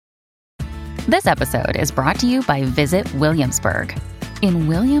This episode is brought to you by Visit Williamsburg. In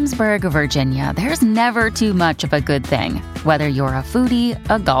Williamsburg, Virginia, there's never too much of a good thing. Whether you're a foodie,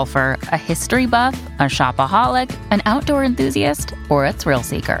 a golfer, a history buff, a shopaholic, an outdoor enthusiast, or a thrill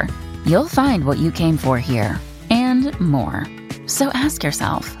seeker, you'll find what you came for here and more. So ask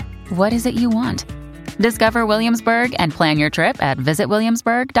yourself, what is it you want? Discover Williamsburg and plan your trip at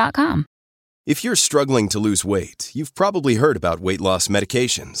visitwilliamsburg.com. If you're struggling to lose weight, you've probably heard about weight loss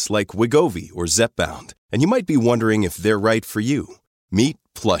medications like Wegovy or Zepbound, and you might be wondering if they're right for you. Meet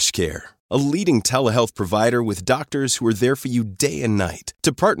PlushCare, a leading telehealth provider with doctors who are there for you day and night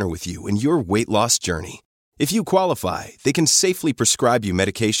to partner with you in your weight loss journey. If you qualify, they can safely prescribe you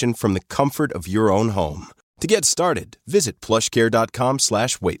medication from the comfort of your own home. To get started, visit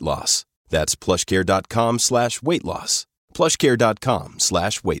plushcare.com/weight-loss. That's plushcare.com/weight-loss.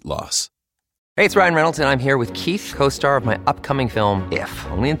 plushcare.com/weight-loss. Hey, it's Ryan Reynolds, and I'm here with Keith, co-star of my upcoming film, If,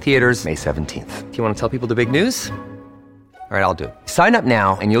 only in theaters May 17th. Do you want to tell people the big news? All right, I'll do it. Sign up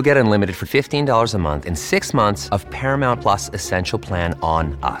now and you'll get unlimited for $15 a month and 6 months of Paramount Plus Essential Plan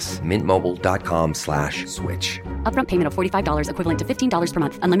on us. MintMobile.com/switch. Upfront payment of $45 equivalent to $15 per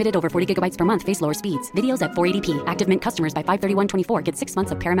month. Unlimited over 40 gigabytes per month. Face lower speeds. Videos at 480p. Active Mint customers by 531.24 get 6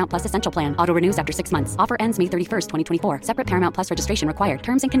 months of Paramount Plus Essential Plan. Auto renews after 6 months. Offer ends May 31st, 2024. Separate Paramount Plus registration required.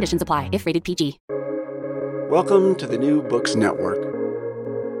 Terms and conditions apply if rated PG. Welcome to the New Books Network.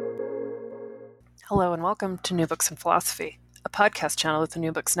 Hello and welcome to New Books in Philosophy, a podcast channel with the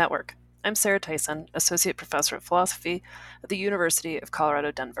New Books Network. I'm Sarah Tyson, Associate Professor of Philosophy at the University of Colorado,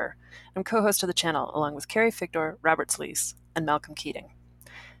 Denver. I'm co-host of the channel along with Carrie Figdor, Robert Sleece, and Malcolm Keating.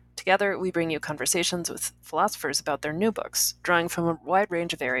 Together, we bring you conversations with philosophers about their new books, drawing from a wide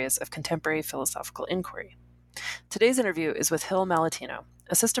range of areas of contemporary philosophical inquiry. Today's interview is with Hill Malatino,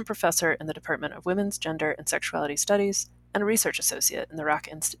 Assistant Professor in the Department of Women's, Gender, and Sexuality Studies, and a Research Associate in the Rock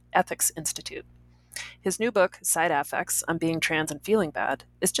Ethics Institute. His new book, Side Affects on Being Trans and Feeling Bad,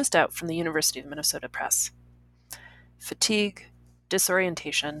 is just out from the University of Minnesota Press. Fatigue,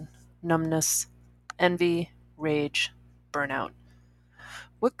 disorientation, numbness, envy, rage, burnout.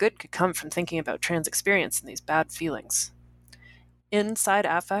 What good could come from thinking about trans experience and these bad feelings? In Side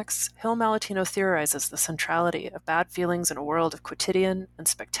Affects, Hill Malatino theorizes the centrality of bad feelings in a world of quotidian and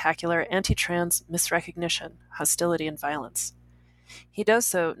spectacular anti-trans misrecognition, hostility, and violence. He does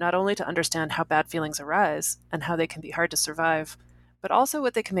so not only to understand how bad feelings arise and how they can be hard to survive, but also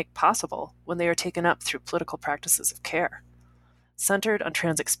what they can make possible when they are taken up through political practices of care. Centered on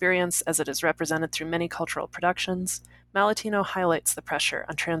trans experience as it is represented through many cultural productions, Malatino highlights the pressure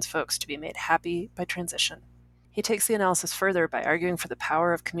on trans folks to be made happy by transition. He takes the analysis further by arguing for the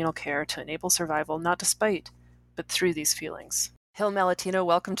power of communal care to enable survival not despite, but through these feelings. Hill Malatino,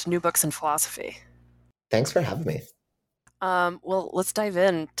 welcome to New Books in Philosophy. Thanks for having me. Well, let's dive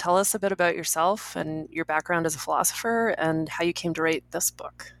in. Tell us a bit about yourself and your background as a philosopher and how you came to write this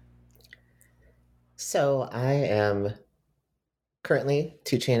book. So I am currently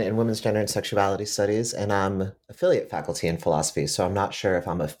teaching in Women's Gender and Sexuality Studies, and I'm affiliate faculty in philosophy, so I'm not sure if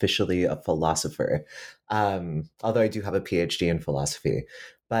I'm officially a philosopher, although I do have a PhD in philosophy.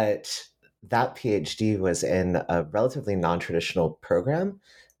 But that PhD was in a relatively non-traditional program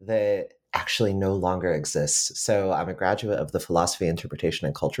that actually no longer exists. So I'm a graduate of the Philosophy, Interpretation,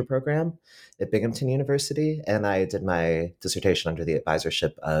 and Culture program at Binghamton University, and I did my dissertation under the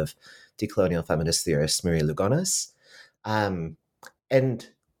advisorship of decolonial feminist theorist Marie Lugones. And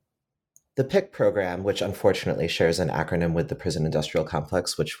the PIC program, which unfortunately shares an acronym with the prison industrial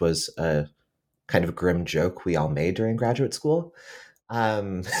complex, which was a kind of grim joke we all made during graduate school.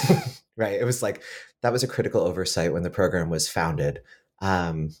 Right. It was like, that was a critical oversight when the program was founded.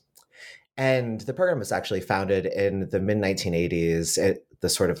 And the program was actually founded in the mid-1980s at the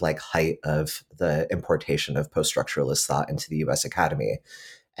sort of like height of the importation of post-structuralist thought into the US Academy.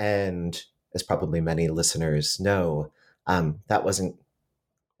 And as probably many listeners know, that wasn't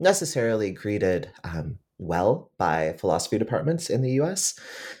necessarily greeted well by philosophy departments in the US.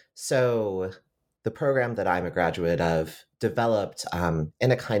 So the program that I'm a graduate of developed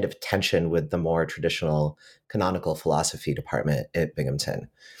in a kind of tension with the more traditional canonical philosophy department at Binghamton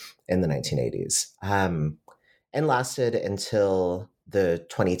in the 1980s, and lasted until the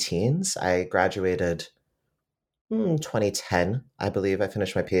 2010s. I graduated 2010, I believe. I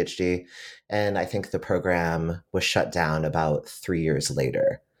finished my PhD, and I think the program was shut down about 3 years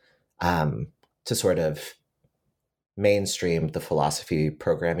later to sort of mainstream the philosophy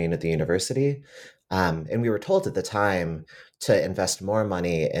programming at the university. And we were told at the time to invest more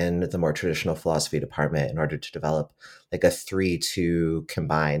money in the more traditional philosophy department in order to develop like a 3-2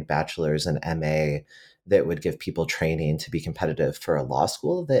 combined bachelor's and MA that would give people training to be competitive for a law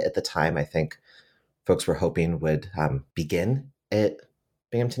school that at the time I think folks were hoping would begin at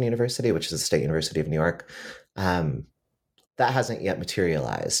Binghamton University, which is the State University of New York. That hasn't yet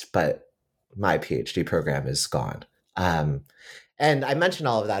materialized, but my PhD program is gone. And I mention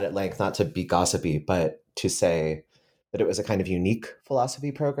all of that at length, not to be gossipy, but to say that it was a kind of unique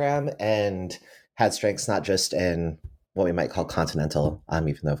philosophy program and had strengths not just in what we might call continental,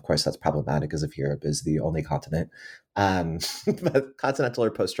 even though, of course, that's problematic as if Europe is the only continent, but continental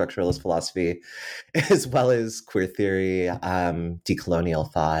or post-structuralist philosophy, as well as queer theory,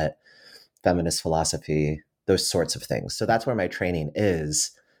 decolonial thought, feminist philosophy, those sorts of things. So that's where my training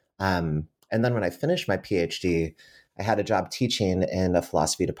is. And then when I finished my PhD, I had a job teaching in a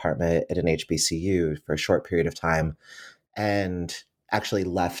philosophy department at an HBCU for a short period of time, and actually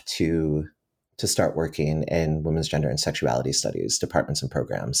left to start working in women's gender and sexuality studies departments and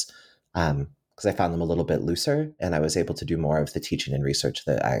programs, because I found them a little bit looser, and I was able to do more of the teaching and research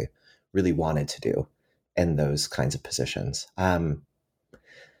that I really wanted to do in those kinds of positions.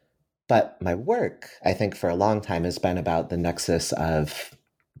 But my work, I think, for a long time has been about the nexus of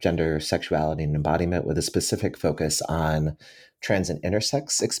gender, sexuality, and embodiment, with a specific focus on trans and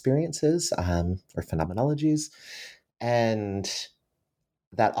intersex experiences or phenomenologies. And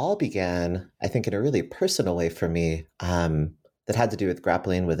that all began, I think, in a really personal way for me, that had to do with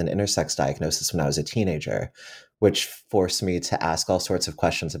grappling with an intersex diagnosis when I was a teenager, which forced me to ask all sorts of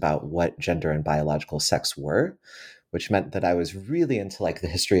questions about what gender and biological sex were, which meant that I was really into like the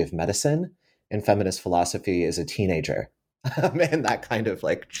history of medicine and feminist philosophy as a teenager. And that kind of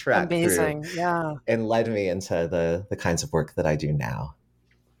like track Amazing. through, Yeah. and led me into the kinds of work that I do now.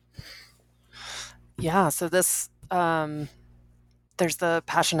 Yeah. So this, there's the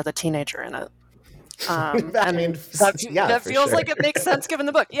passion of the teenager in it. I mean, that feels sure. like it makes sense given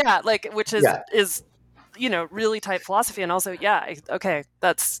the book. Yeah. Like, which is, really tight philosophy. And also, okay,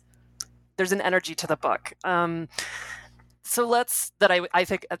 there's an energy to the book. So I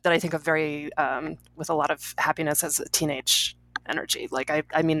think of very with a lot of happiness as a teenage energy. Like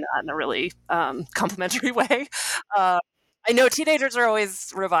I mean that in a really complimentary way. I know teenagers are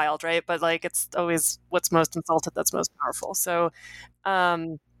always reviled, right? But like it's always what's most insulted that's most powerful. So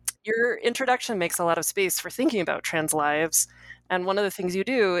your introduction makes a lot of space for thinking about trans lives. And one of the things you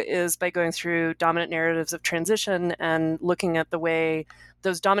do is by going through dominant narratives of transition and looking at the way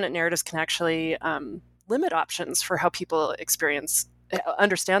those dominant narratives can actually limit options for how people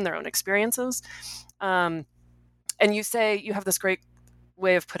understand their own experiences. And you say, you have this great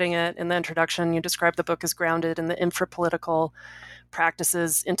way of putting it in the introduction. You describe the book as grounded in the infrapolitical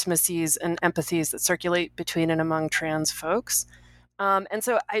practices, intimacies, and empathies that circulate between and among trans folks. And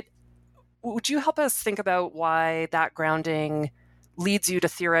so would you help us think about why that grounding leads you to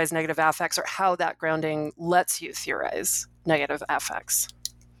theorize negative affects, or how that grounding lets you theorize negative affects?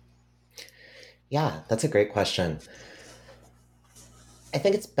 Yeah, that's a great question. I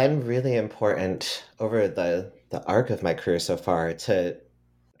think it's been really important over the arc of my career so far to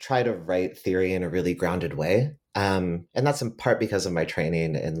try to write theory in a really grounded way. And that's in part because of my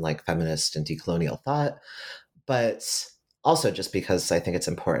training in like feminist and decolonial thought, but also just because I think it's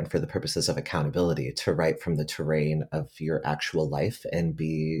important for the purposes of accountability to write from the terrain of your actual life and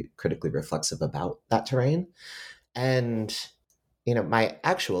be critically reflexive about that terrain. And, my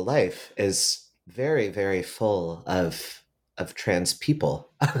actual life is very, very full of trans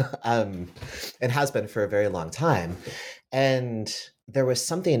people, and has been for a very long time. And there was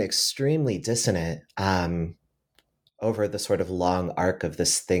something extremely dissonant over the sort of long arc of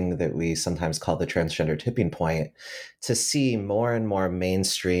this thing that we sometimes call the transgender tipping point, to see more and more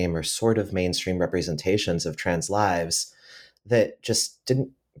mainstream or sort of mainstream representations of trans lives that just didn't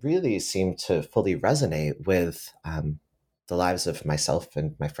really seem to fully resonate with the lives of myself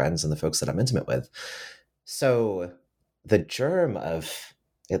and my friends and the folks that I'm intimate with. So the germ of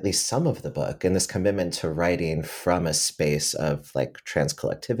at least some of the book and this commitment to writing from a space of like trans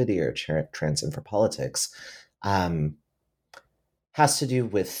collectivity or trans infrapolitics has to do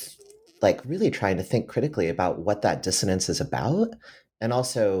with like really trying to think critically about what that dissonance is about, and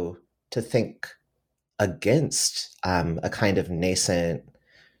also to think against a kind of nascent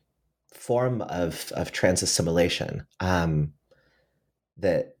form of trans assimilation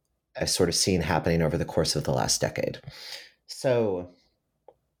that I've sort of seen happening over the course of the last decade. So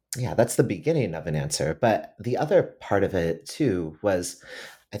yeah, that's the beginning of an answer. But the other part of it too was,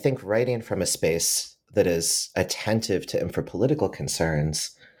 I think, writing from a space that is attentive to infrapolitical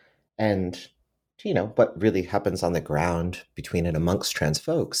concerns and, what really happens on the ground between and amongst trans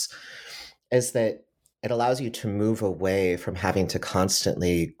folks, is that it allows you to move away from having to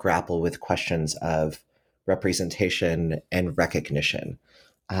constantly grapple with questions of representation, and recognition,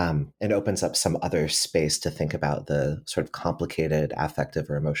 and opens up some other space to think about the sort of complicated affective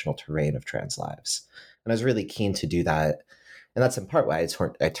or emotional terrain of trans lives. And I was really keen to do that. And that's in part why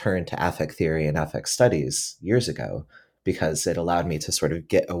I turned to affect theory and affect studies years ago, because it allowed me to sort of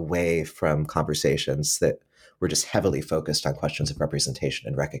get away from conversations that were just heavily focused on questions of representation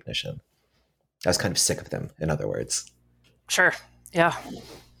and recognition. I was kind of sick of them, in other words. Sure. Yeah.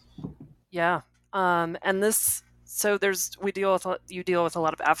 Yeah. And this, so you deal with a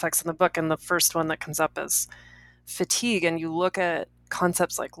lot of affects in the book, and the first one that comes up is fatigue, and you look at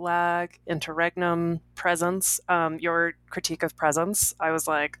concepts like lag, interregnum, presence. Your critique of presence, I was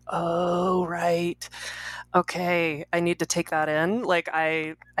like, oh, right. Okay, I need to take that in. Like,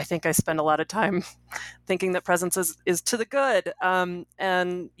 I think I spend a lot of time thinking that presence is to the good,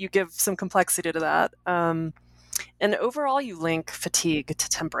 and you give some complexity to that. And overall, you link fatigue to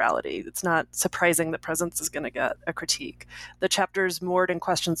temporality. It's not surprising that presence is going to get a critique. The chapter's moored in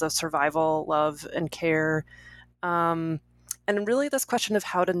questions of survival, love, and care. And really this question of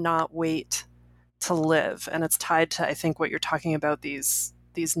how to not wait to live. And it's tied to, I think, what you're talking about, these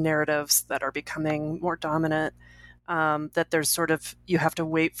narratives that are becoming more dominant, that there's sort of, you have to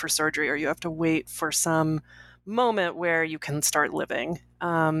wait for surgery, or you have to wait for some moment where you can start living.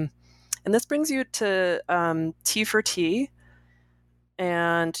 And this brings you to T for T,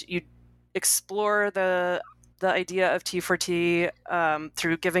 and you explore the idea of T for T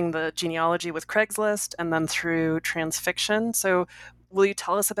through giving the genealogy with Craigslist, and then through transfiction. So will you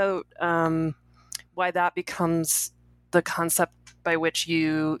tell us about why that becomes the concept by which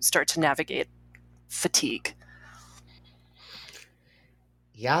you start to navigate fatigue?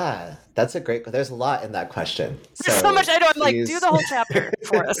 Yeah, that's a great, there's a lot in that question. There's so much. I know, I'm like, do the whole chapter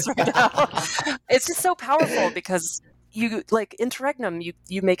for us right now. It's just so powerful because you, like, interregnum,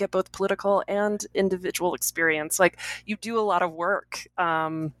 you make it both political and individual experience. Like, you do a lot of work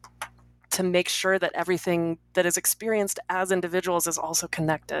to make sure that everything that is experienced as individuals is also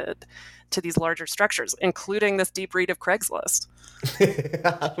connected to these larger structures, including this deep read of Craigslist.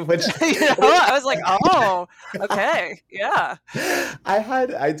 I was like, oh, okay, yeah.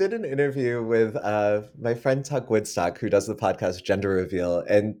 I did an interview with my friend Tuck Woodstock, who does the podcast Gender Reveal,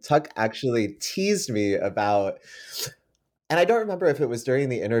 and Tuck actually teased me about, and I don't remember if it was during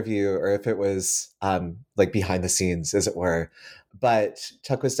the interview or if it was like behind the scenes, as it were, but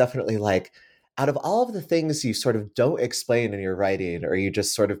Tuck was definitely like, out of all of the things you sort of don't explain in your writing, or you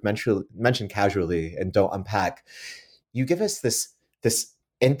just sort of mention casually and don't unpack, you give us this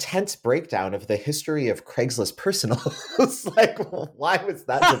intense breakdown of the history of Craigslist personals. Like, why was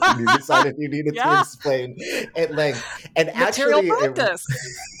that something you decided you needed to explain at length? And actually,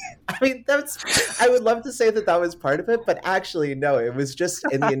 I mean, I would love to say that was part of it, but actually, no, it was just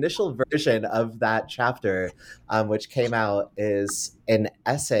in the initial version of that chapter, which came out, is an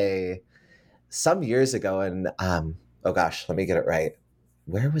essay some years ago. And oh gosh, let me get it right.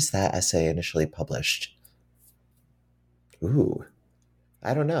 Where was that essay initially published? Ooh,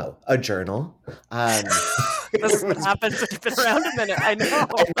 I don't know. A journal. This is what happens when you've been around a minute. I know.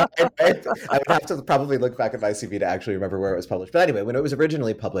 I would have to probably look back at my CV to actually remember where it was published. But anyway, when it was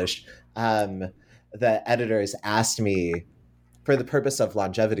originally published, the editors asked me, for the purpose of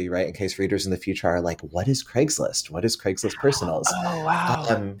longevity, right, in case readers in the future are like, what is Craigslist? What is Craigslist Personals? Oh,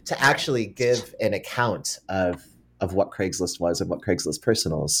 wow. To actually give an account of what Craigslist was and what Craigslist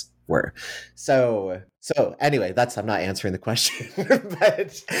Personals were. So anyway, I'm not answering the question,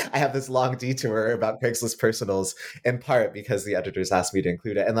 but I have this long detour about Craigslist Personals, in part because the editors asked me to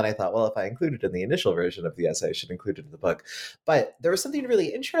include it. And then I thought, well, if I include it in the initial version of the essay, I should include it in the book. But there was something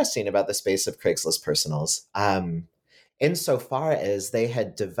really interesting about the space of Craigslist Personals, insofar as they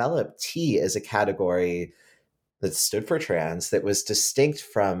had developed T as a category that stood for trans, that was distinct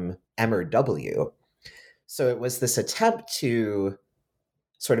from M or W. So it was this attempt to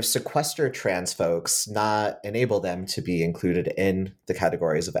sort of sequester trans folks, not enable them to be included in the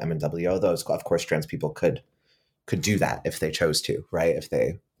categories of M and W, although, of course, trans people could do that if they chose to, right? If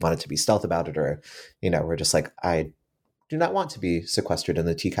they wanted to be stealth about it, or, we're just like, I do not want to be sequestered in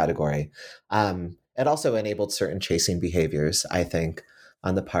the T category. It also enabled certain chasing behaviors, I think,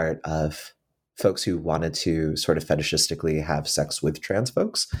 on the part of folks who wanted to sort of fetishistically have sex with trans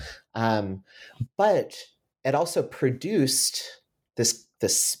folks. But it also produced this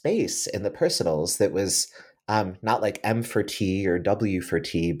space in the personals that was not like M for T or W for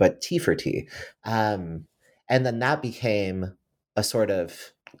T, but T for T. And then that became a sort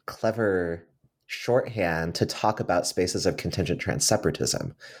of clever shorthand to talk about spaces of contingent trans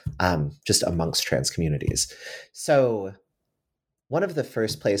separatism, just amongst trans communities. So one of the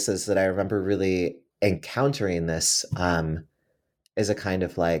first places that I remember really encountering this is a kind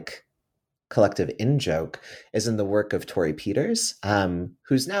of like collective in-joke is in the work of Torrey Peters,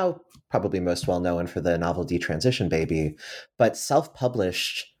 who's now probably most well known for the novel Detransition Baby, but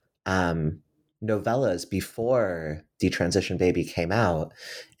self-published novellas before Detransition Baby came out.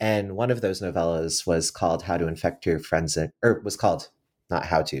 And one of those novellas was called How to Infect Your Friends, or was called, not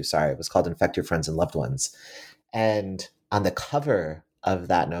How to, sorry, it was called Infect Your Friends and Loved Ones. And on the cover of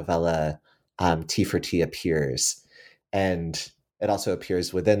that novella, T for T appears. And it also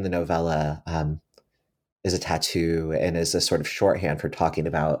appears within the novella is a tattoo and is a sort of shorthand for talking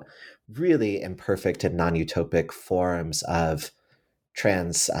about really imperfect and non-utopic forms of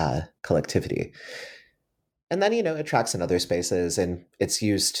trans collectivity. And then, it tracks in other spaces, and it's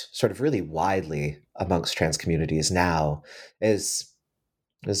used sort of really widely amongst trans communities now as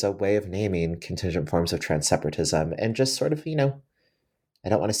a way of naming contingent forms of trans separatism and just sort of, I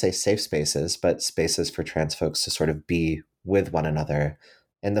don't want to say safe spaces, but spaces for trans folks to sort of be with one another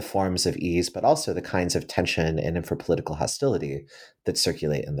in the forms of ease, but also the kinds of tension and infrapolitical hostility that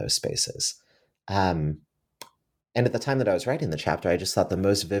circulate in those spaces. And at the time that I was writing the chapter, I just thought the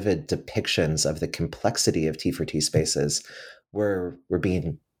most vivid depictions of the complexity of T for T spaces were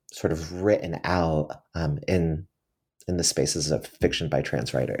being sort of written out in the spaces of fiction by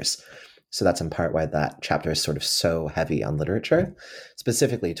trans writers. So that's in part why that chapter is sort of so heavy on literature,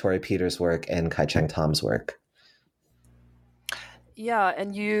 specifically Torrey Peters' work and Kai-Cheng Tom's work. Yeah,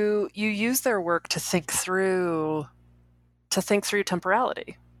 and you use their work to think through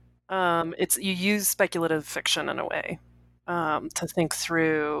temporality. You use speculative fiction in a way to think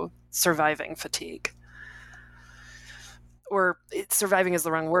through surviving fatigue. Or surviving is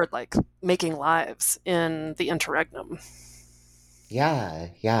the wrong word, like making lives in the interregnum.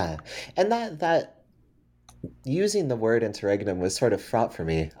 Yeah. And that using the word interregnum was sort of fraught for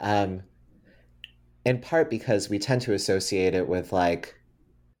me. In part because we tend to associate it with like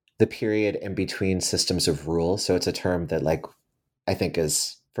the period in between systems of rule. So it's a term that like I think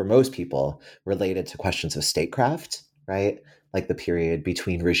is for most people related to questions of statecraft, right? Like the period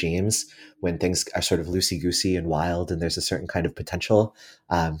between regimes when things are sort of loosey-goosey and wild and there's a certain kind of potential.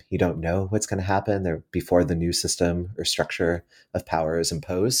 You don't know what's going to happen there before the new system or structure of power is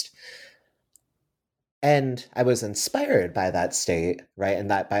imposed. And I was inspired by that state, right? And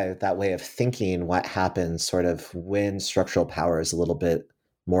by that way of thinking what happens sort of when structural power is a little bit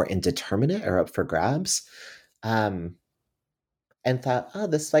more indeterminate or up for grabs. And thought,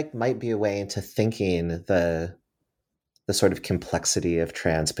 this like might be a way into thinking the sort of complexity of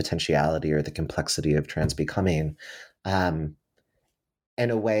trans potentiality or the complexity of trans becoming in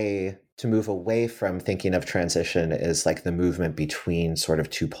a way to move away from thinking of transition as like the movement between sort of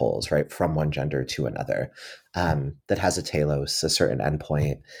two poles, right? From one gender to another, that has a telos, a certain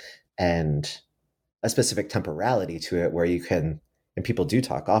endpoint, and a specific temporality to it where you can, and people do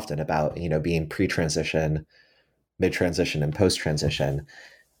talk often about, being pre-transition, mid-transition, and post-transition.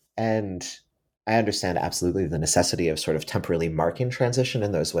 And I understand absolutely the necessity of sort of temporally marking transition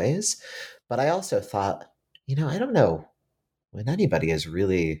in those ways. But I also thought, I don't know when anybody is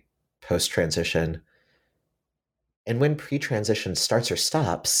really post-transition and when pre-transition starts or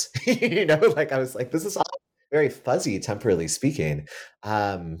stops, like I was like, this is all very fuzzy, temporally speaking.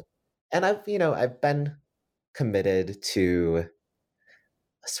 And I've been committed to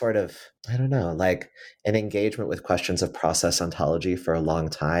sort of, I don't know, like an engagement with questions of process ontology for a long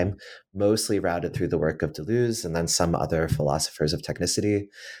time, mostly routed through the work of Deleuze and then some other philosophers of technicity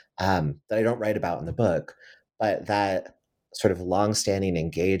that I don't write about in the book, but that sort of longstanding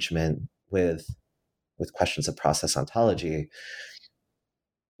engagement with questions of process ontology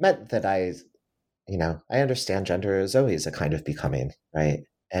meant that I understand gender as always a kind of becoming, right?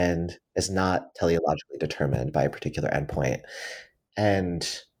 And is not teleologically determined by a particular endpoint. And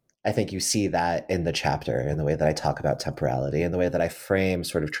I think you see that in the chapter, in the way that I talk about temporality, and the way that I frame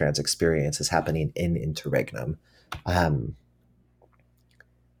sort of trans experience as happening in interregnum.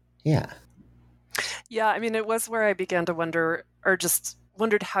 Yeah, I mean, it was where I began to wonder, or just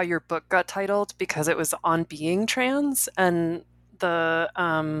wondered how your book got titled, because it was on being trans, and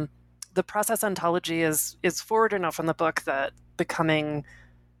the process ontology is forward enough in the book that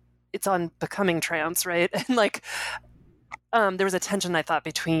it's on becoming trans, right? And like, there was a tension, I thought,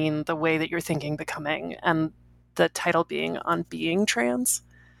 between the way that you're thinking becoming and the title being on being trans.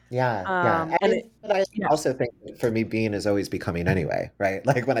 Yeah. And it, But I yeah, also think that for me, being is always becoming anyway, right?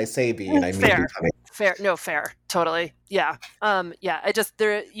 Like when I say being, I mean fair, becoming. fair, totally, yeah. I just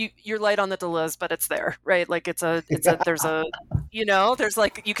you're light on the Deleuze, but it's there, right? Like there's a there's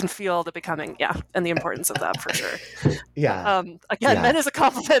like you can feel the becoming, yeah, and the importance of that for sure. Yeah. Again, meant as a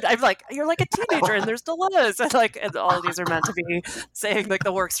compliment. I'm like, you're like a teenager, and there's Deleuze, and all of these are meant to be saying like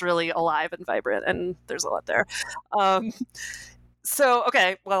the work's really alive and vibrant, and there's a lot there. So,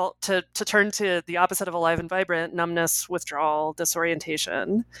 okay, well, to turn to the opposite of alive and vibrant, numbness, withdrawal,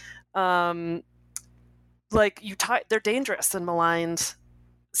 disorientation, like they're dangerous and maligned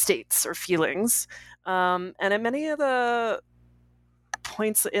states or feelings. And in many of the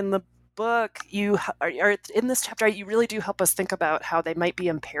points in the book, you are in this chapter, you really do help us think about how they might be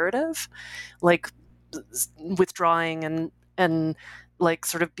imperative, like withdrawing and like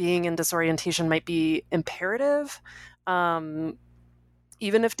sort of being in disorientation might be imperative.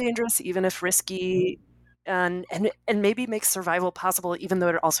 Even if dangerous, even if risky, and maybe makes survival possible, even though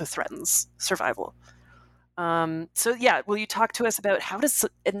it also threatens survival. So yeah, will you talk to us about how does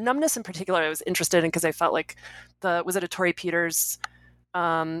numbness in particular? I was interested in because I felt like was it a Torrey Peters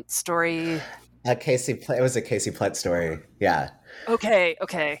story? It was a Casey Plett story. Yeah. Okay,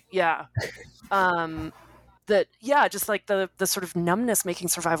 yeah. Just like the sort of numbness making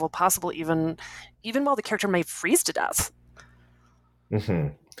survival possible, even while the character may freeze to death. Mm-hmm.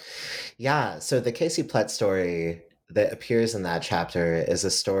 Yeah, so the Casey Plett story that appears in that chapter is a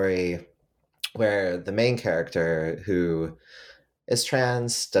story where the main character, who is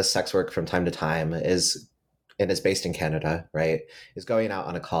trans, does sex work from time to time, is based in Canada, right? Is going out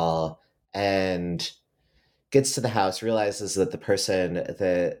on a call and gets to the house, realizes that the person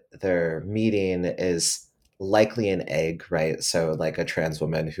that they're meeting is likely an egg, right? So like a trans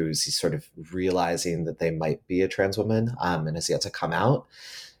woman who's sort of realizing that they might be a trans woman, and has yet to come out.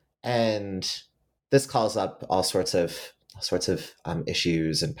 And this calls up all sorts of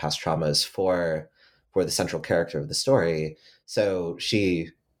issues and past traumas for the central character of the story. So she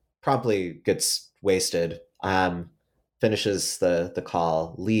promptly gets wasted, finishes the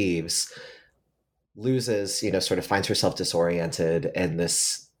call, leaves, loses, sort of finds herself disoriented in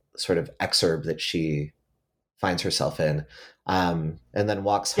this sort of exurb that she finds herself in, and then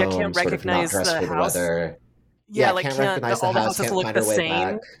walks home sort of not dressed for the weather. Can't recognize the house, can't find her way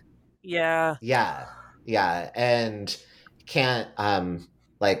back. Yeah, and can't, I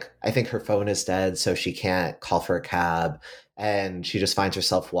think her phone is dead, so she can't call for a cab, and she just finds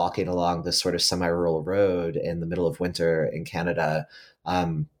herself walking along this sort of semi-rural road in the middle of winter in Canada,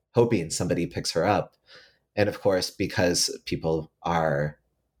 hoping somebody picks her up. And of course, because people are,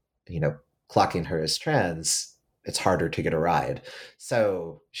 clocking her as trans, it's harder to get a ride.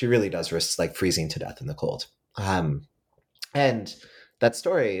 So she really does risk like freezing to death in the cold. And that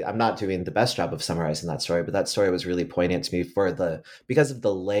story, I'm not doing the best job of summarizing that story, but that story was really poignant to me because of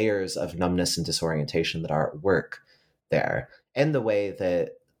the layers of numbness and disorientation that are at work there, and the way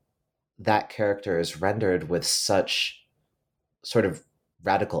that character is rendered with such sort of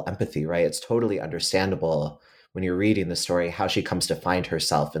radical empathy, right? It's totally understandable when you're reading the story how she comes to find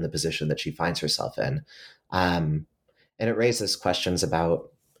herself in the position that she finds herself in. And it raises questions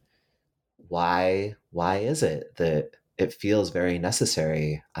about why is it that it feels very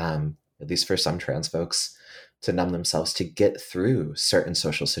necessary, at least for some trans folks, to numb themselves to get through certain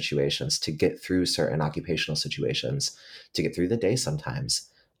social situations, to get through certain occupational situations, to get through the day sometimes.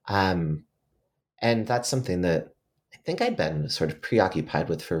 And that's something that I think I'd been sort of preoccupied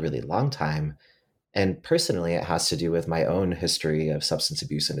with for a really long time. And personally, it has to do with my own history of substance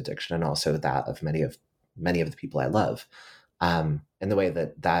abuse and addiction, and also that of many of the people I love, and the way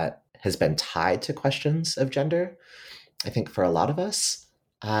that has been tied to questions of gender. I think for a lot of us,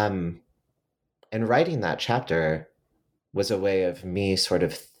 and writing that chapter was a way of me sort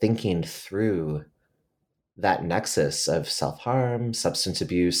of thinking through that nexus of self-harm, substance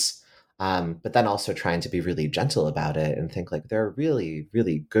abuse, but then also trying to be really gentle about it and think like there are really,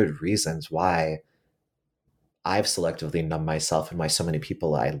 really good reasons why I've selectively numbed myself and why so many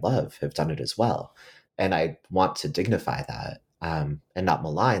people I love have done it as well. And I want to dignify that, and not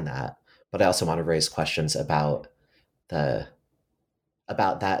malign that, but I also want to raise questions about that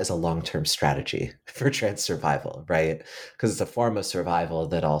as a long-term strategy for trans survival, right? Because it's a form of survival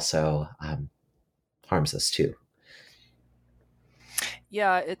that also harms us too.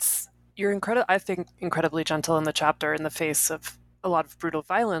 Yeah, you're I think incredibly gentle in the chapter in the face of a lot of brutal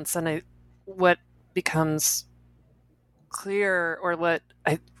violence, and what becomes clear, or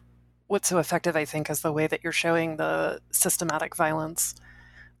what's so effective, I think, is the way that you're showing the systematic violence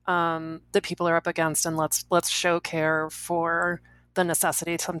that people are up against, and let's show care for the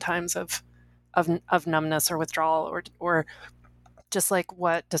necessity sometimes of numbness or withdrawal, or just like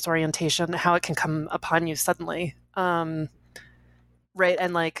what disorientation, how it can come upon you suddenly, right?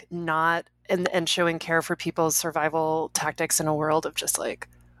 And like not and showing care for people's survival tactics in a world of just like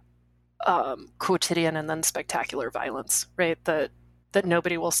quotidian and then spectacular violence, right? That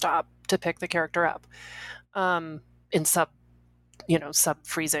nobody will stop to pick the character up in sub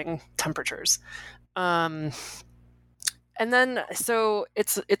freezing temperatures. And then, so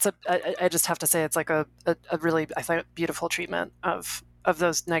I just have to say, it's like a really, I think, beautiful treatment of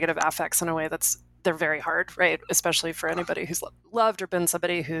those negative affects in a way they're very hard, right? Especially for anybody who's loved or been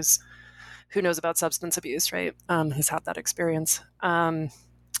somebody who knows about substance abuse, right? Who's had that experience.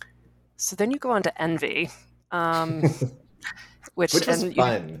 So then you go on to envy, which was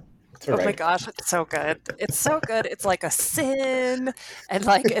fun. Oh my gosh, it's so good. It's so good. It's like a sin. And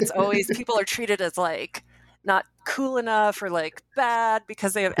like, it's always, people are treated as like not cool enough or like bad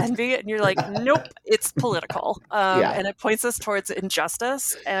because they have envy. And you're like, nope, it's political. And it points us towards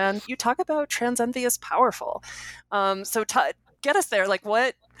injustice. And you talk about trans envy is powerful. So get us there. Like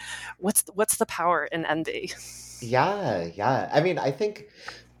what's the power in envy? Yeah. I mean, I think,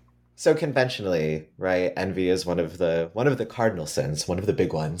 so conventionally, right, envy is one of the cardinal sins, one of the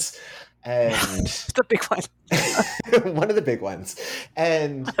big ones. And the big one. One of the big ones.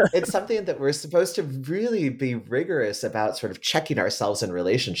 And it's something that we're supposed to really be rigorous about sort of checking ourselves in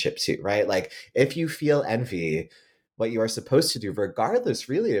relationship to, right? Like if you feel envy, what you are supposed to do, regardless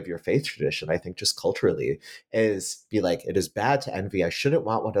really of your faith tradition, I think just culturally, is be like, it is bad to envy. I shouldn't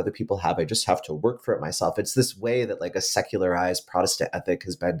want what other people have. I just have to work for it myself. It's this way that like a secularized Protestant ethic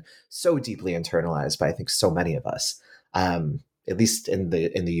has been so deeply internalized by, I think, so many of us, at least in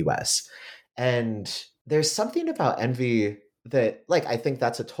the US. And there's something about envy that, like, I think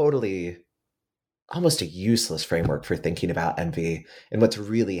that's a totally almost a useless framework for thinking about envy and what's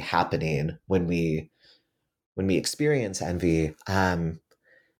really happening when we experience envy. And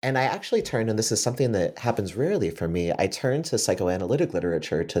I actually turn, and this is something that happens rarely for me, I turn to psychoanalytic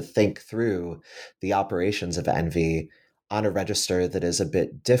literature to think through the operations of envy on a register that is a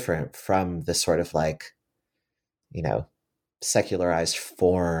bit different from the sort of like, secularized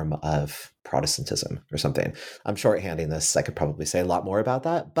form of Protestantism or something. I'm shorthanding this. I could probably say a lot more about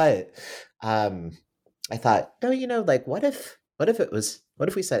that, but I thought, no, like what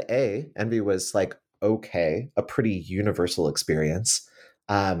if we said envy was like, okay, a pretty universal experience,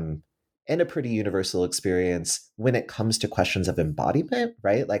 and a pretty universal experience when it comes to questions of embodiment,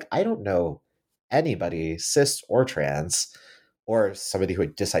 right? Like, I don't know anybody, cis or trans, or somebody who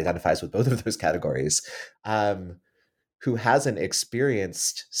disidentifies with both of those categories, who hasn't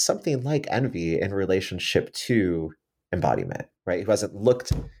experienced something like envy in relationship to embodiment, right? Who hasn't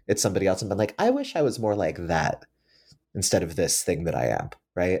looked at somebody else and been like, I wish I was more like that instead of this thing that I am,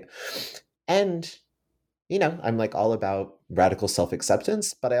 right? And I'm like all about radical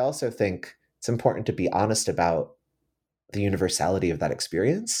self-acceptance, but I also think it's important to be honest about the universality of that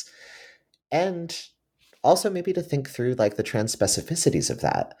experience. And also maybe to think through like the trans specificities of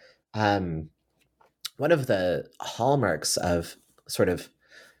that. One of the hallmarks of sort of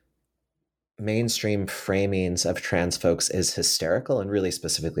mainstream framings of trans folks is hysterical, and really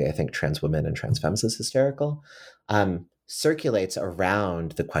specifically, I think trans women and trans femmes is hysterical, circulates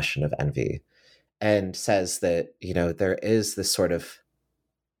around the question of envy. And says that, there is this sort of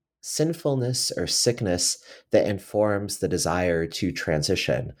sinfulness or sickness that informs the desire to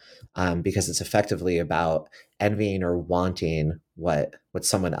transition, because it's effectively about envying or wanting what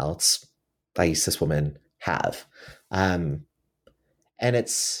someone else, i.e. cis women, have. And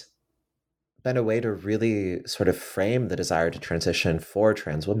it's been a way to really sort of frame the desire to transition for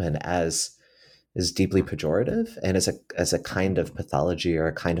trans women as is deeply pejorative and as a kind of pathology or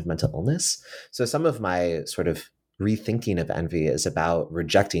a kind of mental illness. So some of my sort of rethinking of envy is about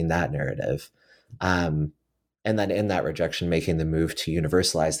rejecting that narrative. And then in that rejection, making the move to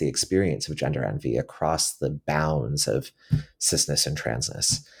universalize the experience of gender envy across the bounds of cisness and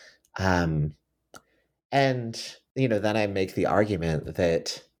transness. And, then I make the argument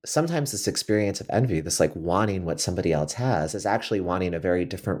that sometimes this experience of envy, this like wanting what somebody else has, is actually wanting a very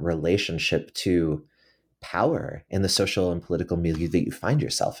different relationship to power in the social and political milieu that you find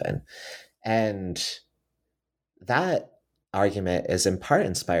yourself in. And that argument is in part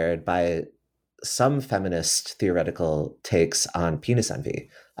inspired by some feminist theoretical takes on penis envy,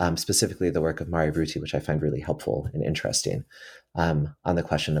 specifically the work of Mari Ruti, which I find really helpful and interesting, on the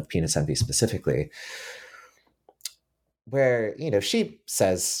question of penis envy specifically, where, she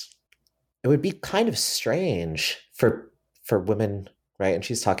says it would be kind of strange for women, right? And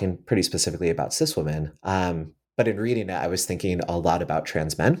she's talking pretty specifically about cis women, But in reading it, I was thinking a lot about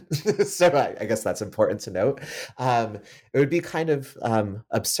trans men. So I guess that's important to note. It would be kind of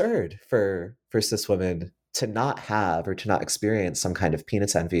absurd for cis women to not have or to not experience some kind of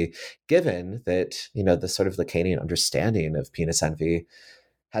penis envy, given that, the sort of Lacanian understanding of penis envy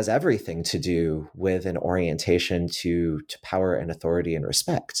has everything to do with an orientation to power and authority and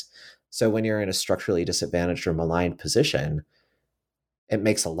respect. So when you're in a structurally disadvantaged or maligned position, it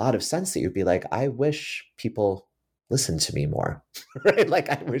makes a lot of sense that you'd be like, I wish people listened to me more, right? Like,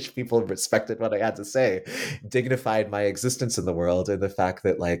 I wish people respected what I had to say, dignified my existence in the world, and the fact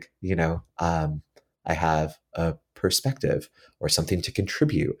that, like, I have a perspective or something to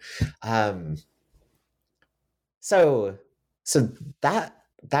contribute. So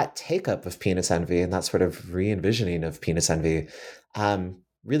that take up of penis envy and that sort of re-envisioning of penis envy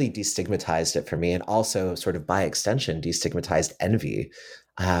really destigmatized it for me, and also sort of by extension destigmatized envy.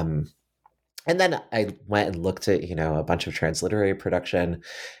 And then I went and looked at, a bunch of transliterary production,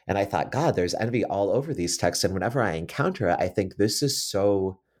 and I thought, God, there's envy all over these texts. And whenever I encounter it, I think this is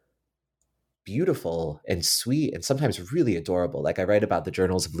so beautiful and sweet and sometimes really adorable. Like, I write about the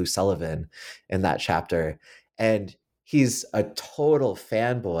Journals of Lou Sullivan in that chapter, and he's a total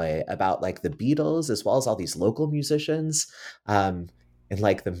fanboy about, like, the Beatles as well as all these local musicians in,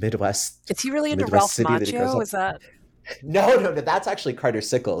 like, the Midwest. Is he really into Midwest Ralph city that Macchio? Is that? No, that's actually Carter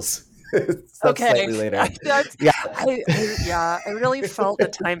Sickles. That's okay. Slightly later. I really felt the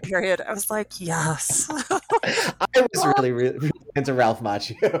time period. I was like, yes. I was really into Ralph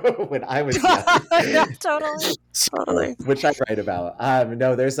Macchio when I was young. Yeah, totally. Which I write about.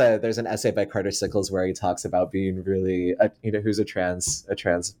 No, there's an essay by Carter Sickles where he talks about being really, who's a trans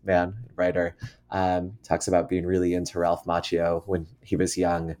man writer, talks about being really into Ralph Macchio when he was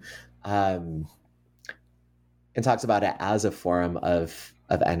young, and talks about it as a form of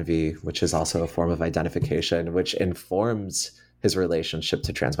envy, which is also a form of identification, which informs his relationship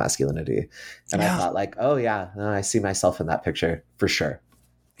to transmasculinity. And I thought, like, oh yeah, no, I see myself in that picture for sure.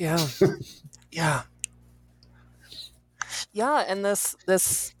 Yeah. Yeah. And this,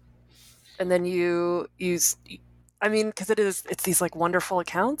 and then you I mean, because it's these, like, wonderful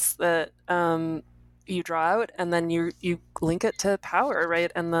accounts that you draw out, and then you link it to power, right?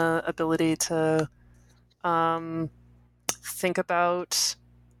 And the ability to think about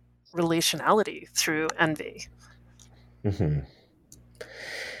relationality through envy. Mm-hmm.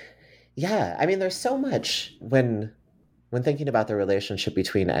 Yeah, I mean, there's so much when thinking about the relationship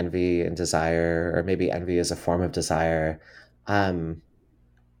between envy and desire, or maybe envy as a form of desire. I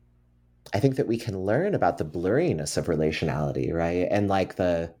think that we can learn about the blurriness of relationality, right? And, like,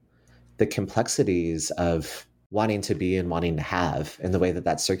 the complexities of wanting to be and wanting to have, and the way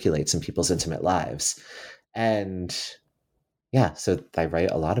that circulates in people's intimate lives. And yeah, so I write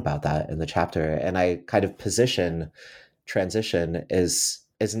a lot about that in the chapter, and I kind of position transition is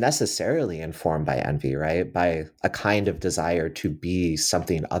necessarily informed by envy, right? By a kind of desire to be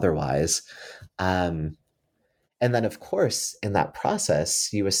something otherwise. And then, of course, in that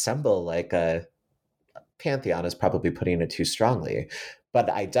process, you assemble, like, a pantheon is probably putting it too strongly, but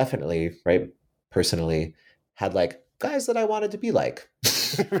I definitely, right, personally had, like, guys that I wanted to be like,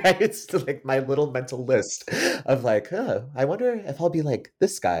 right? It's like my little mental list of, like, I wonder if I'll be like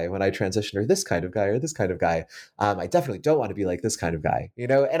this guy when I transition, or this kind of guy, or this kind of guy. I definitely don't want to be like this kind of guy,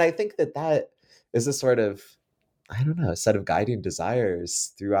 And I think that is a sort of, I don't know, a set of guiding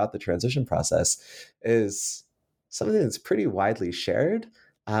desires throughout the transition process, is something that's pretty widely shared,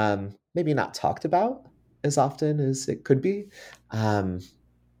 maybe not talked about as often as it could be.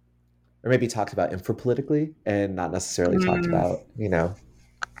 Or maybe talked about infrapolitically and not necessarily talked about, in a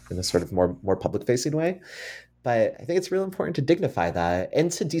sort of more public facing way. But I think it's real important to dignify that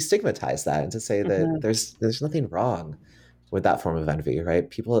and to destigmatize that, and to say that there's nothing wrong with that form of envy, right?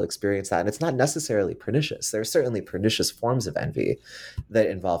 People experience that, and it's not necessarily pernicious. There are certainly pernicious forms of envy that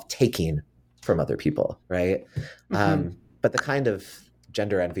involve taking from other people, right? But the kind of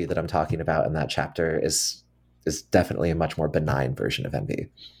gender envy that I'm talking about in that chapter is definitely a much more benign version of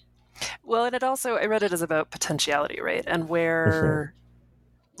envy. Well, and I read it as about potentiality, right? And where,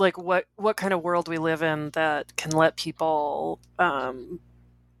 like, what kind of world we live in that can let people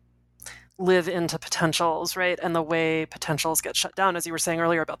live into potentials, right? And the way potentials get shut down, as you were saying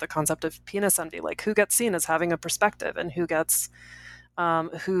earlier about the concept of penis envy, like, who gets seen as having a perspective, and who gets,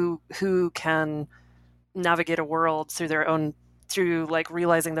 who can navigate a world through like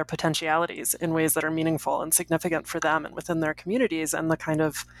realizing their potentialities in ways that are meaningful and significant for them and within their communities, and the kind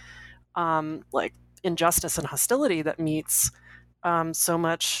of like injustice and hostility that meets so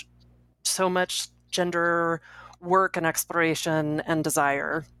much gender work and exploration and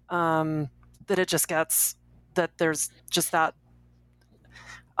desire, that it just gets that there's just that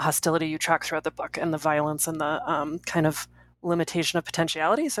hostility you track throughout the book, and the violence, and the kind of limitation of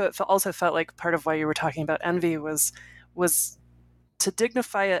potentiality. So it also felt like part of why you were talking about envy was to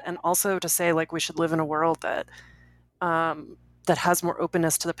dignify it, and also to say, like, we should live in a world that that has more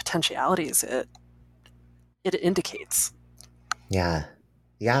openness to the potentialities it indicates. Yeah,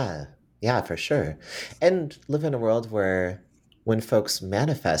 for sure. And live in a world where when folks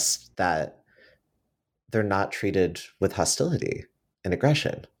manifest that, they're not treated with hostility and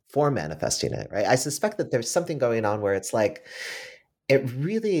aggression for manifesting it, right? I suspect that there's something going on where it's like, it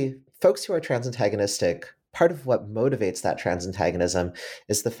really, folks who are transantagonistic, part of what motivates that transantagonism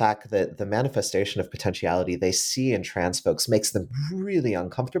is the fact that the manifestation of potentiality they see in trans folks makes them really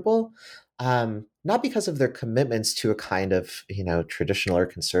uncomfortable. Not because of their commitments to a kind of, traditional or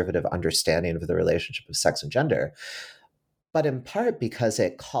conservative understanding of the relationship of sex and gender, but in part because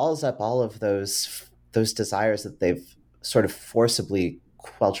it calls up all of those desires that they've sort of forcibly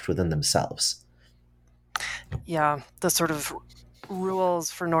quelched within themselves. Yeah, the sort of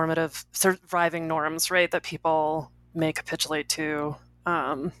rules for normative surviving norms, right, that people may capitulate to.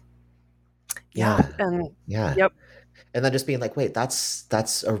 Yep. And then just being like, wait,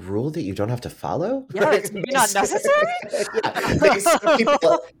 that's a rule that you don't have to follow? Yeah, it's maybe not necessary? Makes some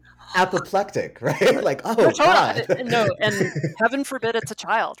people apoplectic, right? Like, oh, God. No, and heaven forbid it's a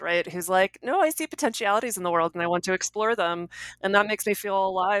child, right? Who's like, no, I see potentialities in the world and I want to explore them, and that makes me feel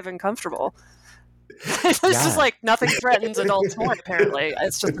alive and comfortable. It's just like nothing threatens adults more, apparently.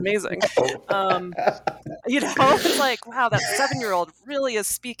 It's just amazing. It's like, wow, that 7-year-old really is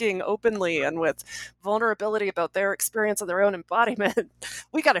speaking openly and with vulnerability about their experience of their own embodiment.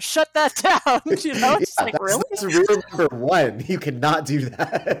 We got to shut that down. It's like, really? That's rule number 1. You cannot do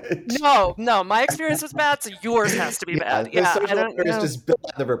that. No, my experience was bad, so yours has to be bad. Yeah, social order is just built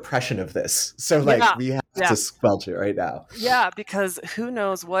on the repression of this. So, we have to squelch it right now. Yeah, because who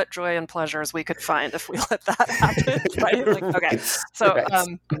knows what joy and pleasures we could find if we let that happen, right? Like, okay. So,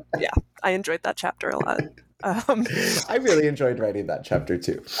 I enjoyed that chapter a lot. I really enjoyed writing that chapter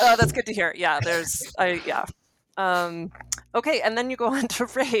too. Oh, that's good to hear. Yeah, okay, and then you go on to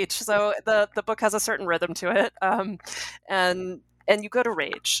rage. So the book has a certain rhythm to it, and you go to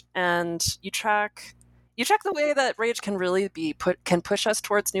rage, and you track the way that rage can really can push us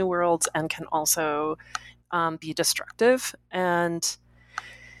towards new worlds, and can also be destructive. And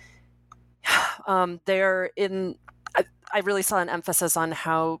I really saw an emphasis on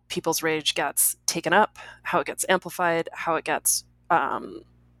how people's rage gets taken up, how it gets amplified, how it gets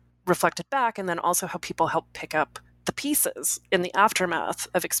reflected back, and then also how people help pick up the pieces in the aftermath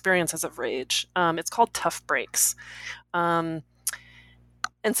of experiences of rage. It's called Tough Breaks. And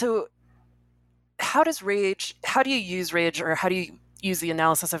so how do you use rage, or how do you use the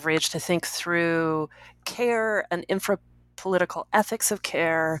analysis of rage to think through care and infra-political ethics of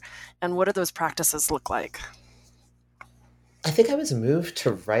care, and what do those practices look like? I think I was moved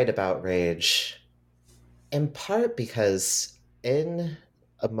to write about rage in part because in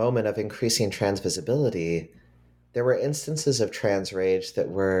a moment of increasing trans visibility, there were instances of trans rage that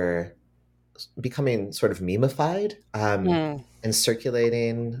were becoming sort of memeified and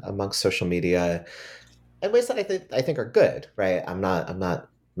circulating amongst social media in ways that I think are good, right? I'm not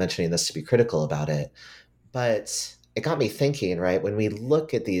mentioning this to be critical about it, but it got me thinking, right? When we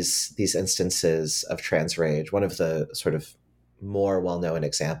look at these instances of trans rage, one of the sort of more well-known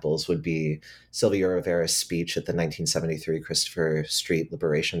examples would be Sylvia Rivera's speech at the 1973 Christopher Street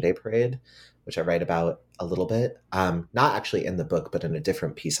Liberation Day Parade, which I write about a little bit. Not actually in the book, but in a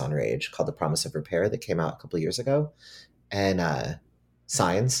different piece on rage called The Promise of Repair that came out a couple of years ago. And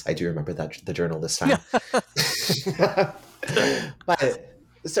Signs, I do remember that, the journal this time. But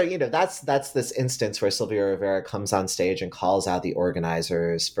so, that's this instance where Sylvia Rivera comes on stage and calls out the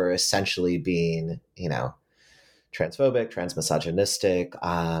organizers for essentially being, transphobic, transmisogynistic,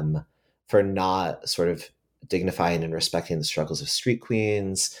 for not sort of dignifying and respecting the struggles of street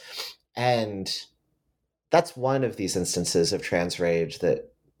queens. And that's one of these instances of trans rage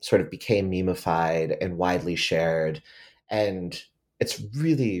that sort of became memeified and widely shared. And it's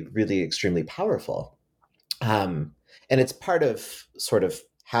really, really extremely powerful. And it's part of sort of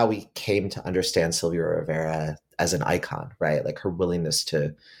how we came to understand Sylvia Rivera as an icon, right? Like her willingness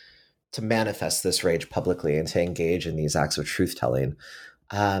to manifest this rage publicly and to engage in these acts of truth-telling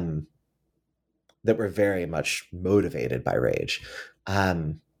that were very much motivated by rage.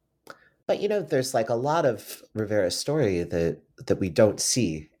 But, there's like a lot of Rivera's story that we don't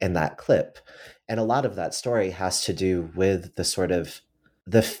see in that clip. And a lot of that story has to do with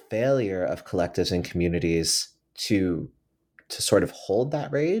the failure of collectives and communities to sort of hold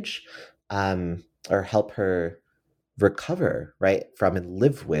that rage. or help her recover, right, from and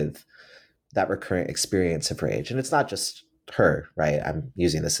live with that recurrent experience of rage. And it's not just her, right? I'm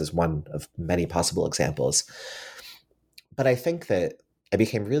using this as one of many possible examples. But I think that I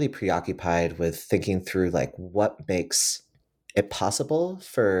became really preoccupied with thinking through like what makes it possible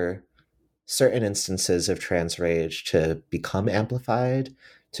for certain instances of trans rage to become amplified,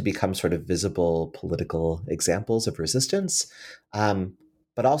 to become sort of visible political examples of resistance,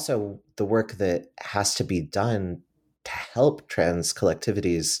 but also the work that has to be done to help trans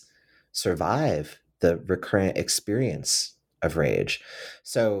collectivities survive the recurrent experience of rage.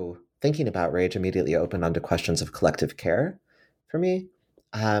 So thinking about rage immediately opened onto questions of collective care for me.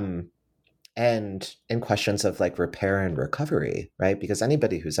 And in questions of like repair and recovery, right? Because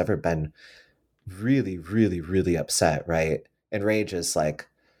anybody who's ever been really, really, really upset, right? And rage is like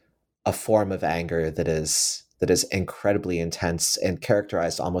a form of anger that is incredibly intense and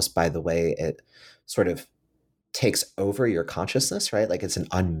characterized almost by the way it sort of takes over your consciousness, right? Like it's an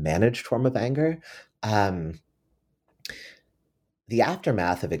unmanaged form of anger. The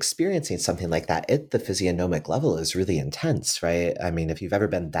aftermath of experiencing something like that at the physiognomic level is really intense, right? I mean, if you've ever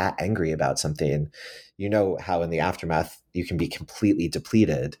been that angry about something, you know how in the aftermath you can be completely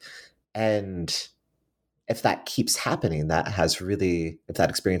depleted. And if that keeps happening, if that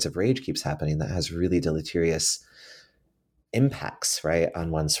experience of rage keeps happening, that has really deleterious impacts, right,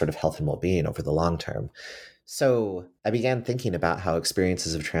 on one's sort of health and well-being over the long term. So I began thinking about how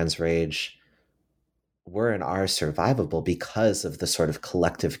experiences of trans rage were and are survivable because of the sort of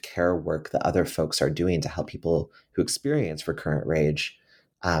collective care work that other folks are doing to help people who experience recurrent rage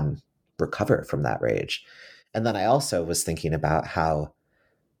recover from that rage. And then I also was thinking about how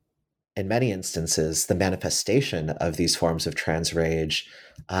in many instances, the manifestation of these forms of trans rage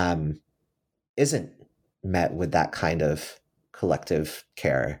isn't met with that kind of collective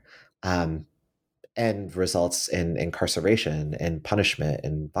care and results in incarceration and punishment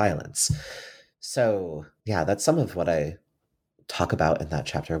and violence. So yeah, that's some of what I talk about in that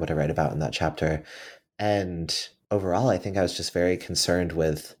chapter, what I write about in that chapter. And overall, I think I was just very concerned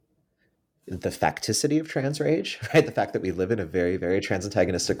with the facticity of trans rage, right? The fact that we live in a very, very trans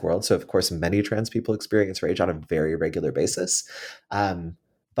antagonistic world. So of course, many trans people experience rage on a very regular basis.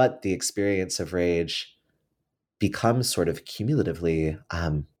 But the experience of rage becomes sort of cumulatively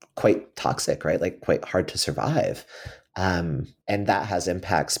quite toxic, right? Like quite hard to survive. And that has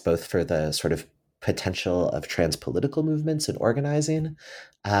impacts both for the sort of potential of trans political movements and organizing,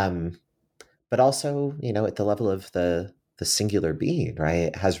 but also, you know, at the level of the singular being,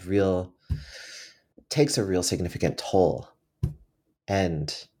 right? It takes a real significant toll.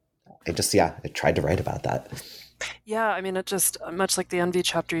 And I tried to write about that. Yeah, I mean, it just, much like the Envy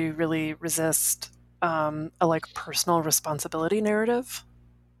chapter, you really resist a like personal responsibility narrative,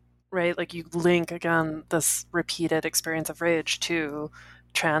 right? Like you link, again, this repeated experience of rage to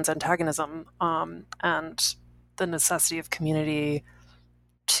trans antagonism and the necessity of community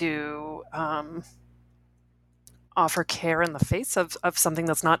to offer care in the face of something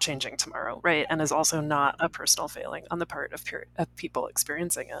that's not changing tomorrow, right? And is also not a personal failing on the part of people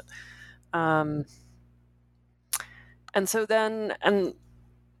experiencing it. And so then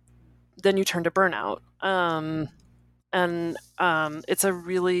you turn to burnout. I'm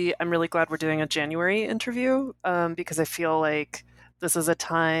really glad we're doing a January interview because I feel like this is a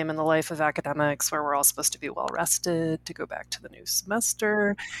time in the life of academics where we're all supposed to be well rested to go back to the new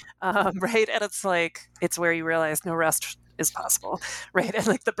semester, right? And it's like, it's where you realize no rest is possible, right? And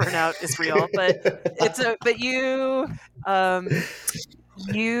like the burnout is real, but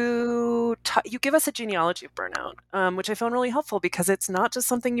you give us a genealogy of burnout, which I found really helpful because it's not just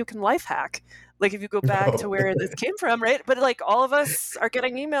something you can life hack. Like if you go back to where this came from, right? But like all of us are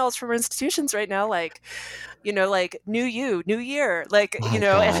getting emails from institutions right now, like, you know, like new year, like, you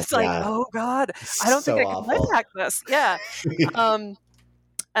know, God, and it's like, oh God, I don't think I can life hack this. Yeah.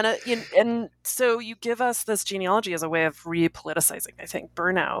 And so you give us this genealogy as a way of repoliticizing, I think,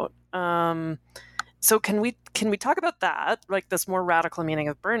 burnout. So can we talk about that, like this more radical meaning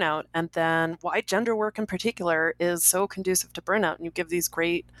of burnout, and then why gender work in particular is so conducive to burnout? And you give these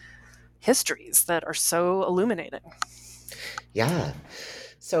great histories that are so illuminating. Yeah.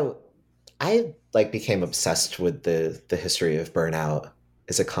 So I became obsessed with the history of burnout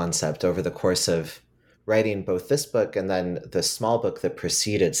as a concept over the course of writing both this book and then the small book that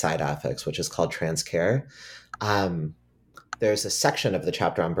preceded Side Affects, which is called Trans Care. There's a section of the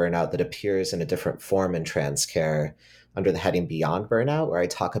chapter on burnout that appears in a different form in Trans Care under the heading Beyond Burnout, where I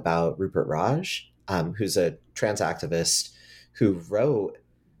talk about Rupert Raj, who's a trans activist who wrote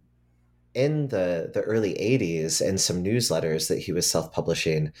in the early 80s in some newsletters that he was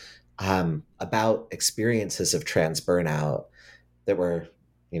self-publishing about experiences of trans burnout that were,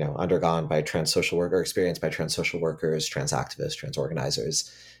 undergone by trans social worker, experienced by trans social workers, trans activists, trans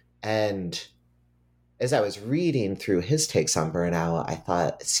organizers. And as I was reading through his takes on burnout, I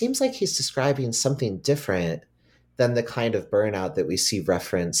thought, it seems like he's describing something different than the kind of burnout that we see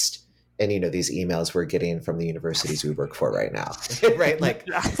referenced in, these emails we're getting from the universities we work for right now, right? Like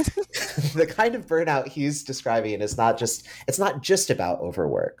the kind of burnout he's describing is it's not just about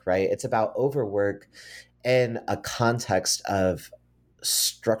overwork, right? It's about overwork in a context of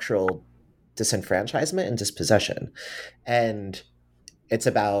structural disenfranchisement and dispossession. And it's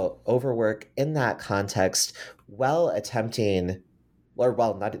about overwork in that context while engaging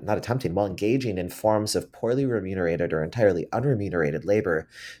in forms of poorly remunerated or entirely unremunerated labor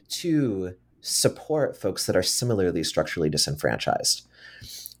to support folks that are similarly structurally disenfranchised.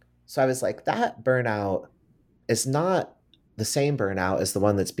 So I was like, that burnout is not the same burnout as the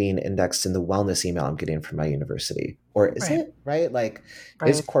one that's being indexed in the wellness email I'm getting from my university. Or is it, right? Like,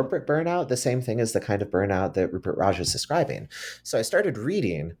 is corporate burnout the same thing as the kind of burnout that Rupert Raj is describing? So I started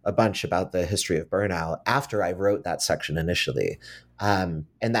reading a bunch about the history of burnout after I wrote that section initially. And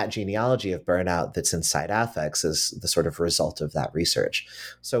that genealogy of burnout that's inside affects is the sort of result of that research.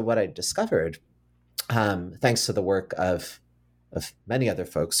 So what I discovered, thanks to the work of many other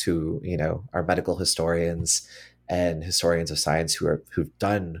folks who, are medical historians and historians of science who've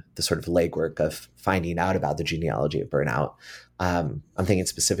done the sort of legwork of finding out about the genealogy of burnout. I'm thinking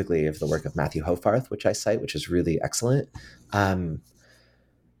specifically of the work of Matthew Hofarth, which I cite, which is really excellent. The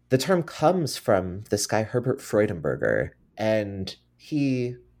term comes from this guy, Herbert Freudenberger, and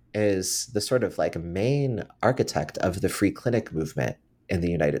he is the sort of like main architect of the free clinic movement in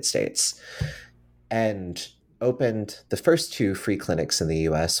the United States, and opened the first two free clinics in the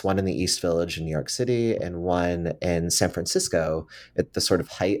US, one in the East Village in New York City and one in San Francisco at the sort of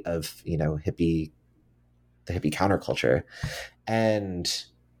height of, the hippie counterculture. And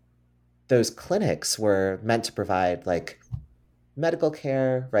those clinics were meant to provide like medical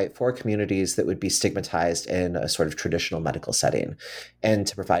care, right, for communities that would be stigmatized in a sort of traditional medical setting, and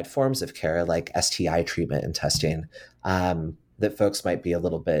to provide forms of care like STI treatment and testing that folks might be a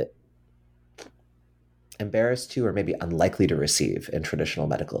little bit embarrassed to or maybe unlikely to receive in traditional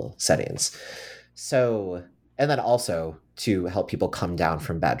medical settings. So, and then also to help people come down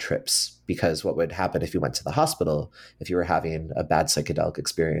from bad trips, because what would happen if you went to the hospital, if you were having a bad psychedelic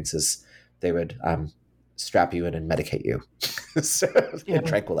experience, is they would strap you in and medicate you and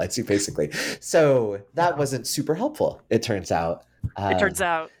tranquilize you, basically. So that wasn't super helpful, it turns out. Yeah,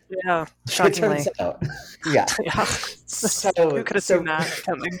 shockingly. It turns out, yeah. So who could have seen that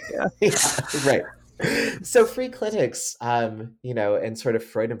coming? Yeah, right. So free clinics, and sort of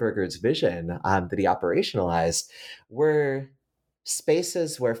Freudenberger's vision that he operationalized were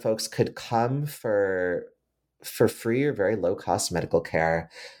spaces where folks could come for free or very low cost medical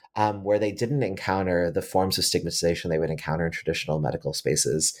care, where they didn't encounter the forms of stigmatization they would encounter in traditional medical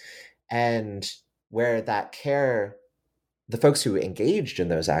spaces, and where that care, the folks who engaged in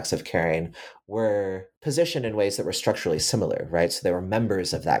those acts of caring were positioned in ways that were structurally similar, right? So they were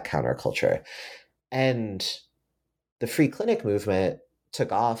members of that counterculture. And the free clinic movement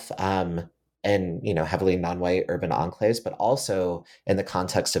took off in, heavily non-white urban enclaves, but also in the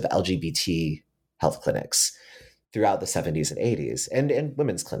context of LGBT health clinics throughout the 70s and 80s, and in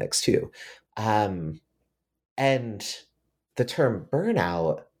women's clinics too. And the term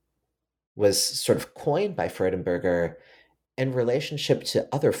burnout was sort of coined by Freudenberger in relationship to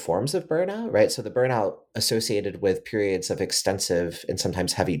other forms of burnout, right? So the burnout associated with periods of extensive and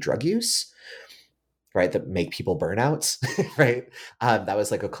sometimes heavy drug use, right, that make people burnouts, right? That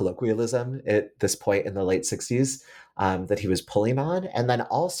was like a colloquialism at this point in the late 60s that he was pulling on. And then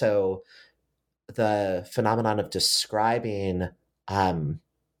also the phenomenon of describing the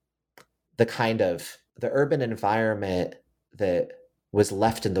urban environment that was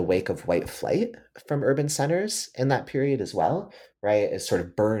left in the wake of white flight from urban centers in that period as well, right? As sort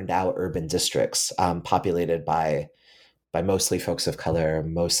of burned out urban districts populated by mostly folks of color,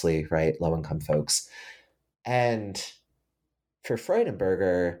 mostly, right, low-income folks. And for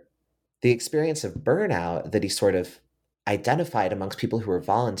Freudenberger, the experience of burnout that he sort of identified amongst people who were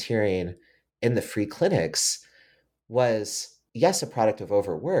volunteering in the free clinics was, yes, a product of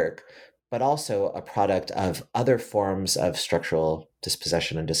overwork, but also a product of other forms of structural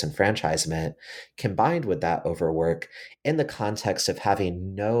dispossession and disenfranchisement combined with that overwork in the context of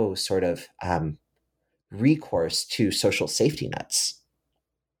having no sort of recourse to social safety nets,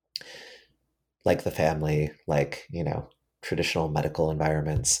 like the family, like, traditional medical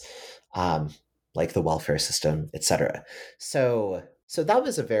environments, like the welfare system, etc. So So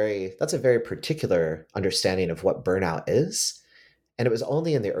that's a very particular understanding of what burnout is. And it was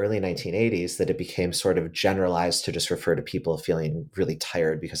only in the early 1980s that it became sort of generalized to just refer to people feeling really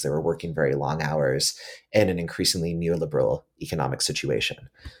tired because they were working very long hours in an increasingly neoliberal economic situation.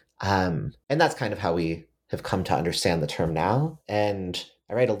 And that's kind of how we have come to understand the term now. And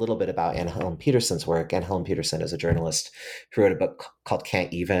I write a little bit about Anne Helen Peterson's work. Anne Helen Peterson is a journalist who wrote a book called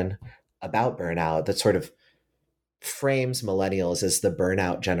Can't Even about burnout that sort of frames millennials as the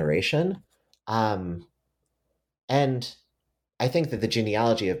burnout generation. And I think that the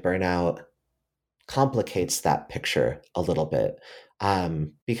genealogy of burnout complicates that picture a little bit,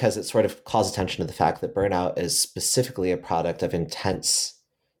 because it sort of calls attention to the fact that burnout is specifically a product of intense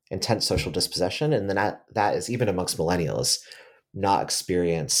social dispossession, and then that is, even amongst millennials, not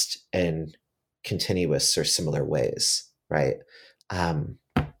experienced in continuous or similar ways, right?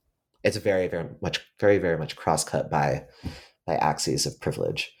 It's very, very much cross-cut by axes of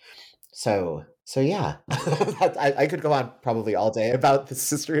privilege. So yeah, I could go on probably all day about this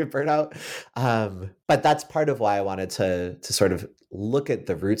history of burnout, but that's part of why I wanted to sort of look at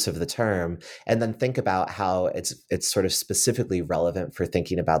the roots of the term and then think about how it's sort of specifically relevant for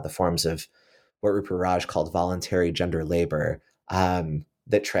thinking about the forms of what Rupert Raj called voluntary gender labor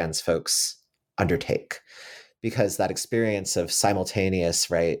that trans folks undertake. Because that experience of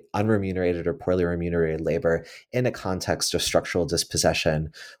simultaneous, right, unremunerated or poorly remunerated labor in a context of structural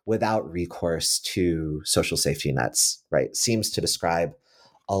dispossession without recourse to social safety nets, right, seems to describe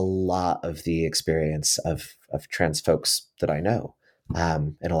a lot of the experience of trans folks that I know,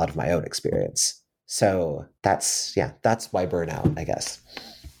 and a lot of my own experience. So that's why burnout, I guess.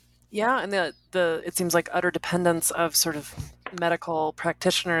 Yeah, and the it seems like utter dependence of sort of medical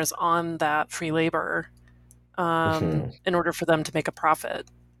practitioners on that free labor. In order for them to make a profit.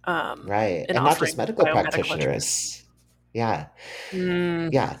 Right. And not just medical practitioners. Yeah.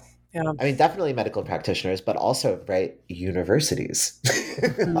 Yeah. I mean, definitely medical practitioners, but also, right, universities.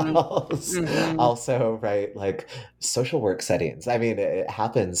 Also, right, like social work settings. I mean, it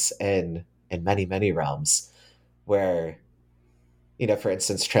happens in many, many realms where, for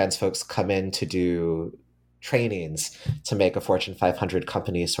instance, trans folks come in to do trainings to make a Fortune 500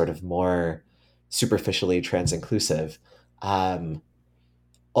 company sort of more superficially trans inclusive,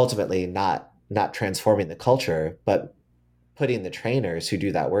 ultimately not transforming the culture, but putting the trainers who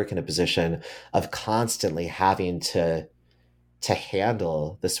do that work in a position of constantly having to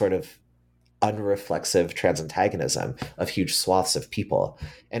handle the sort of unreflexive trans antagonism of huge swaths of people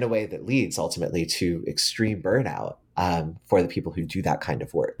in a way that leads ultimately to extreme burnout for the people who do that kind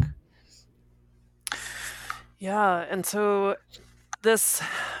of work. Yeah, and so this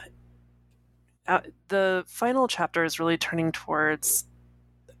the final chapter is really turning towards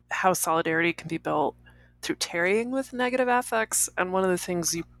how solidarity can be built through tarrying with negative affects. And one of the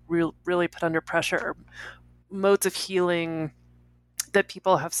things you really put under pressure are modes of healing that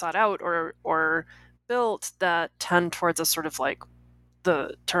people have sought out or built that tend towards a sort of like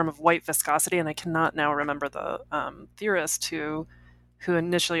the term of white viscosity. And I cannot now remember the theorist who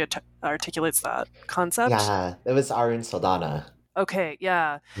initially articulates that concept. Yeah, it was Arun Saldana. Okay,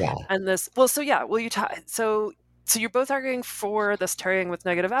 yeah. Yeah. And this, so you're both arguing for this tarrying with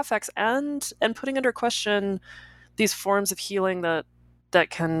negative affects and putting under question these forms of healing that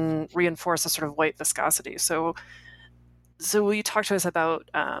can reinforce a sort of white viscosity. So will you talk to us about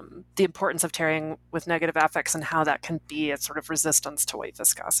the importance of tarrying with negative affects and how that can be a sort of resistance to white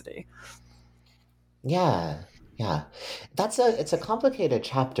viscosity? Yeah. It's a complicated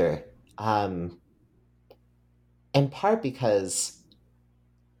chapter. In part because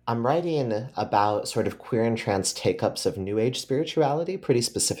I'm writing about sort of queer and trans take-ups of New Age spirituality pretty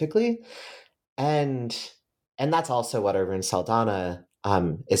specifically. And that's also what Arun Saldana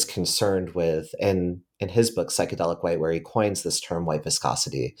is concerned with in his book, Psychedelic White, where he coins this term white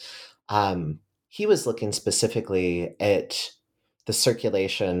viscosity. He was looking specifically at the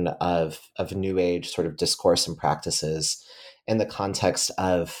circulation of New Age sort of discourse and practices in the context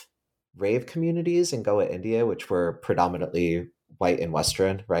of rave communities in Goa, India, which were predominantly white and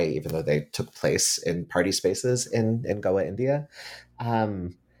Western, right? Even though they took place in party spaces in Goa, India.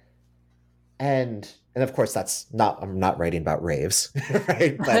 And of course, I'm not writing about raves,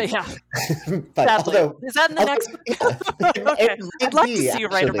 right? But, yeah. But although, is that in the next book? Okay. I'd like to see you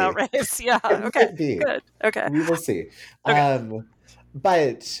write about raves. Yeah. Okay. Good. Okay. We will see. Okay.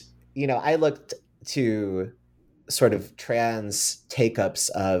 But, I looked to sort of trans take-ups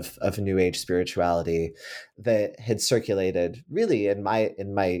of New Age spirituality that had circulated really in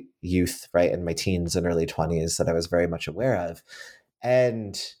my youth, right, in my teens and early 20s, that I was very much aware of.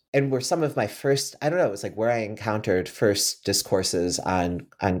 And and were some of my first, I don't know, it was like where I encountered first discourses on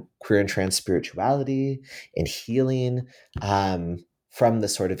queer and trans spirituality and healing, from the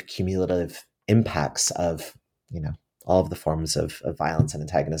sort of cumulative impacts of, all of the forms of violence and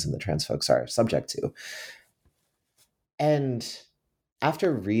antagonism that trans folks are subject to. And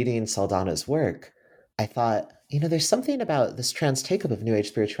after reading Saldana's work, I thought, there's something about this trans take-up of New Age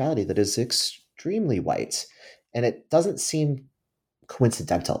spirituality that is extremely white, and it doesn't seem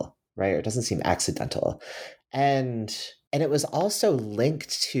coincidental, right? Or it doesn't seem accidental. And it was also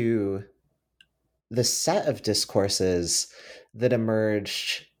linked to the set of discourses that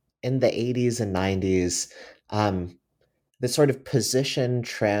emerged in the 80s and 90s, that sort of position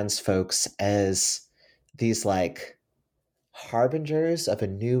trans folks as these like harbingers of a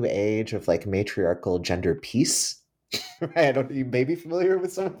new age of like matriarchal gender peace. Right? I don't know, you may be familiar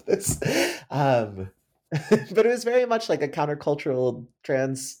with some of this. But it was very much like a countercultural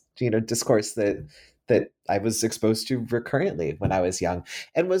trans, discourse that I was exposed to recurrently when I was young,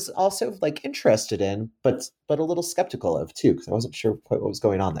 and was also like interested in, but a little skeptical of too, because I wasn't sure quite what was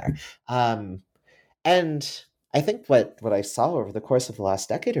going on there. And I think what I saw over the course of the last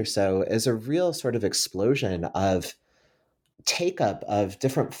decade or so is a real sort of explosion of take up of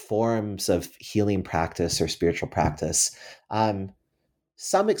different forms of healing practice or spiritual practice.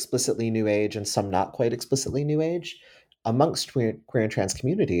 Some explicitly New Age and some not quite explicitly New Age amongst queer and trans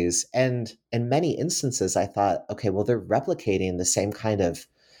communities. And in many instances, I thought, okay, well, they're replicating the same kind of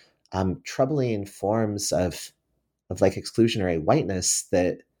troubling forms of like exclusionary whiteness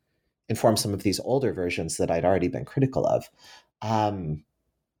that inform some of these older versions that I'd already been critical of. And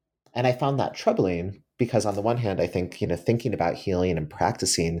I found that troubling because on the one hand, I think, thinking about healing and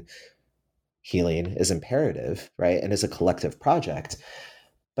practicing healing is imperative, right? And is a collective project.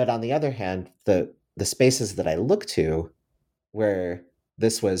 But on the other hand, the spaces that I look to where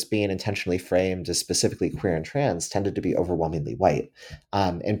this was being intentionally framed as specifically queer and trans tended to be overwhelmingly white,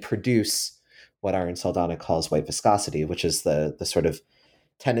 and produce what Aaron Saldana calls white viscosity, which is the sort of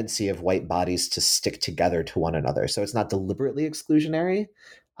tendency of white bodies to stick together to one another. So it's not deliberately exclusionary,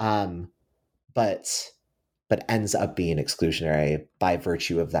 but ends up being exclusionary by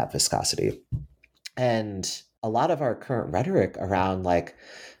virtue of that viscosity. And a lot of our current rhetoric around like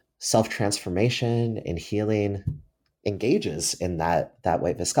self-transformation and healing engages in that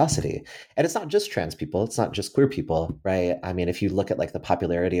white viscosity. And it's not just trans people, it's not just queer people, right? I mean, if you look at like the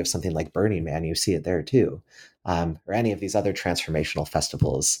popularity of something like Burning Man, you see it there too, or any of these other transformational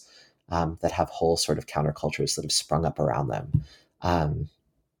festivals that have whole sort of countercultures that have sprung up around them.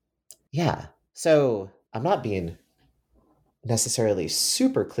 Yeah, so I'm not being necessarily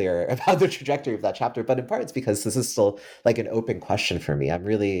super clear about the trajectory of that chapter, but in part it's because this is still like an open question for me. I'm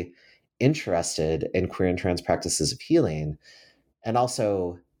really interested in queer and trans practices of healing, and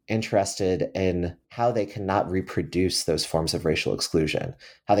also interested in how they cannot reproduce those forms of racial exclusion,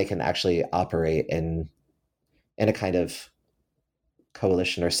 how they can actually operate in a kind of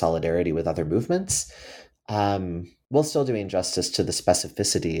coalition or solidarity with other movements, while still doing justice to the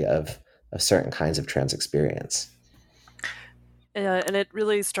specificity of certain kinds of trans experience. And it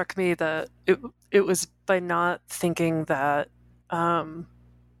really struck me that it was by not thinking that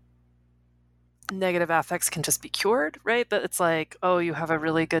negative affects can just be cured, right? That it's like, oh, you have a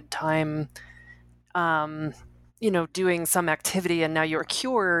really good time, doing some activity, and now you're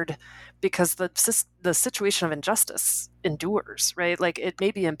cured, because the situation of injustice endures, right? Like it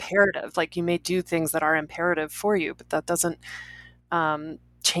may be imperative, like you may do things that are imperative for you, but that doesn't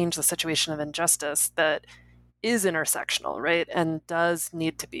change the situation of injustice that is intersectional, right? And does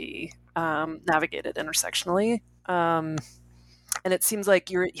need to be navigated intersectionally. And it seems like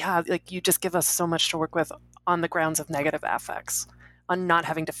you just give us so much to work with on the grounds of negative affects, on not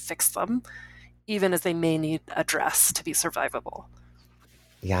having to fix them, even as they may need address to be survivable.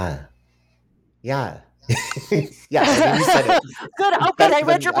 Yeah. Yeah. Yeah, I mean, you said it. Good. Oh, good. I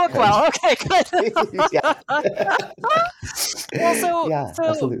read your book well. Okay, good. Well, so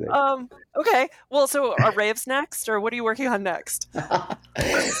absolutely. Okay. Well, so are raves next, or what are you working on next?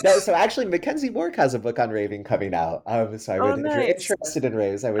 No, so actually, Mackenzie Bork has a book on raving coming out. So I would, if you're interested in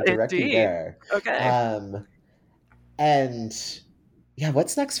raves, I would direct you there. Okay. And yeah,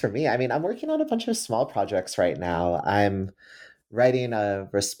 what's next for me? I mean, I'm working on a bunch of small projects right now. I'm writing a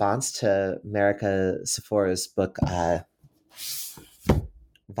response to Marika Sephora's book,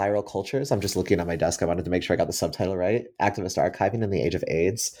 Viral Cultures. I'm just looking at my desk. I wanted to make sure I got the subtitle right. Activist Archiving in the Age of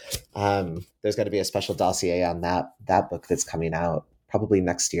AIDS. There's going to be a special dossier on that book that's coming out probably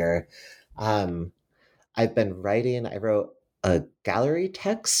next year. I've been writing. I wrote a gallery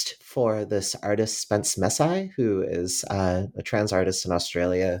text for this artist, Spence Messai, who is a trans artist in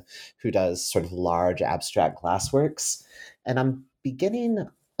Australia who does sort of large abstract glassworks. And I'm beginning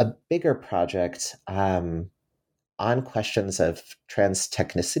a bigger project on questions of trans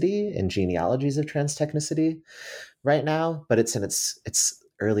technicity and genealogies of trans technicity right now, but it's in its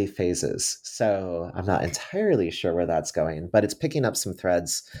early phases. So I'm not entirely sure where that's going, but it's picking up some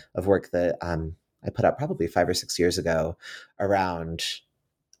threads of work that I put up probably 5 or 6 years ago around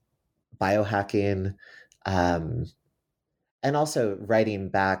biohacking, and also writing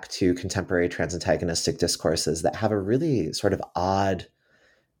back to contemporary trans antagonistic discourses that have a really sort of odd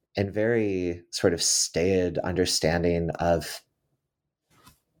and very sort of staid understanding of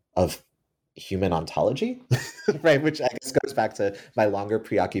human ontology, right? Which I guess goes back to my longer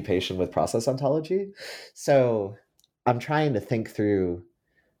preoccupation with process ontology. So I'm trying to think through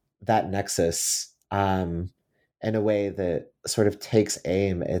that nexus in a way that sort of takes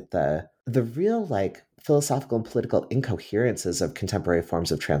aim at the real like philosophical and political incoherences of contemporary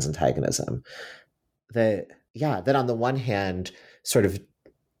forms of trans antagonism. That on the one hand sort of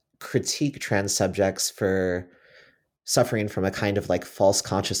critique trans subjects for suffering from a kind of like false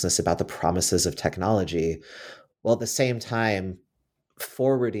consciousness about the promises of technology, while at the same time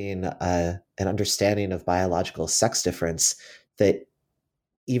forwarding an understanding of biological sex difference that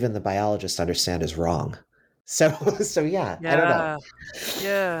even the biologists understand is wrong. So yeah, I don't know.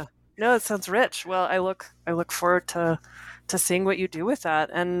 Yeah. No, it sounds rich. Well, I look forward to seeing what you do with that.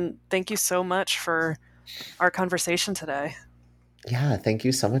 And thank you so much for our conversation today. Yeah, thank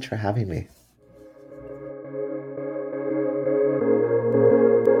you so much for having me.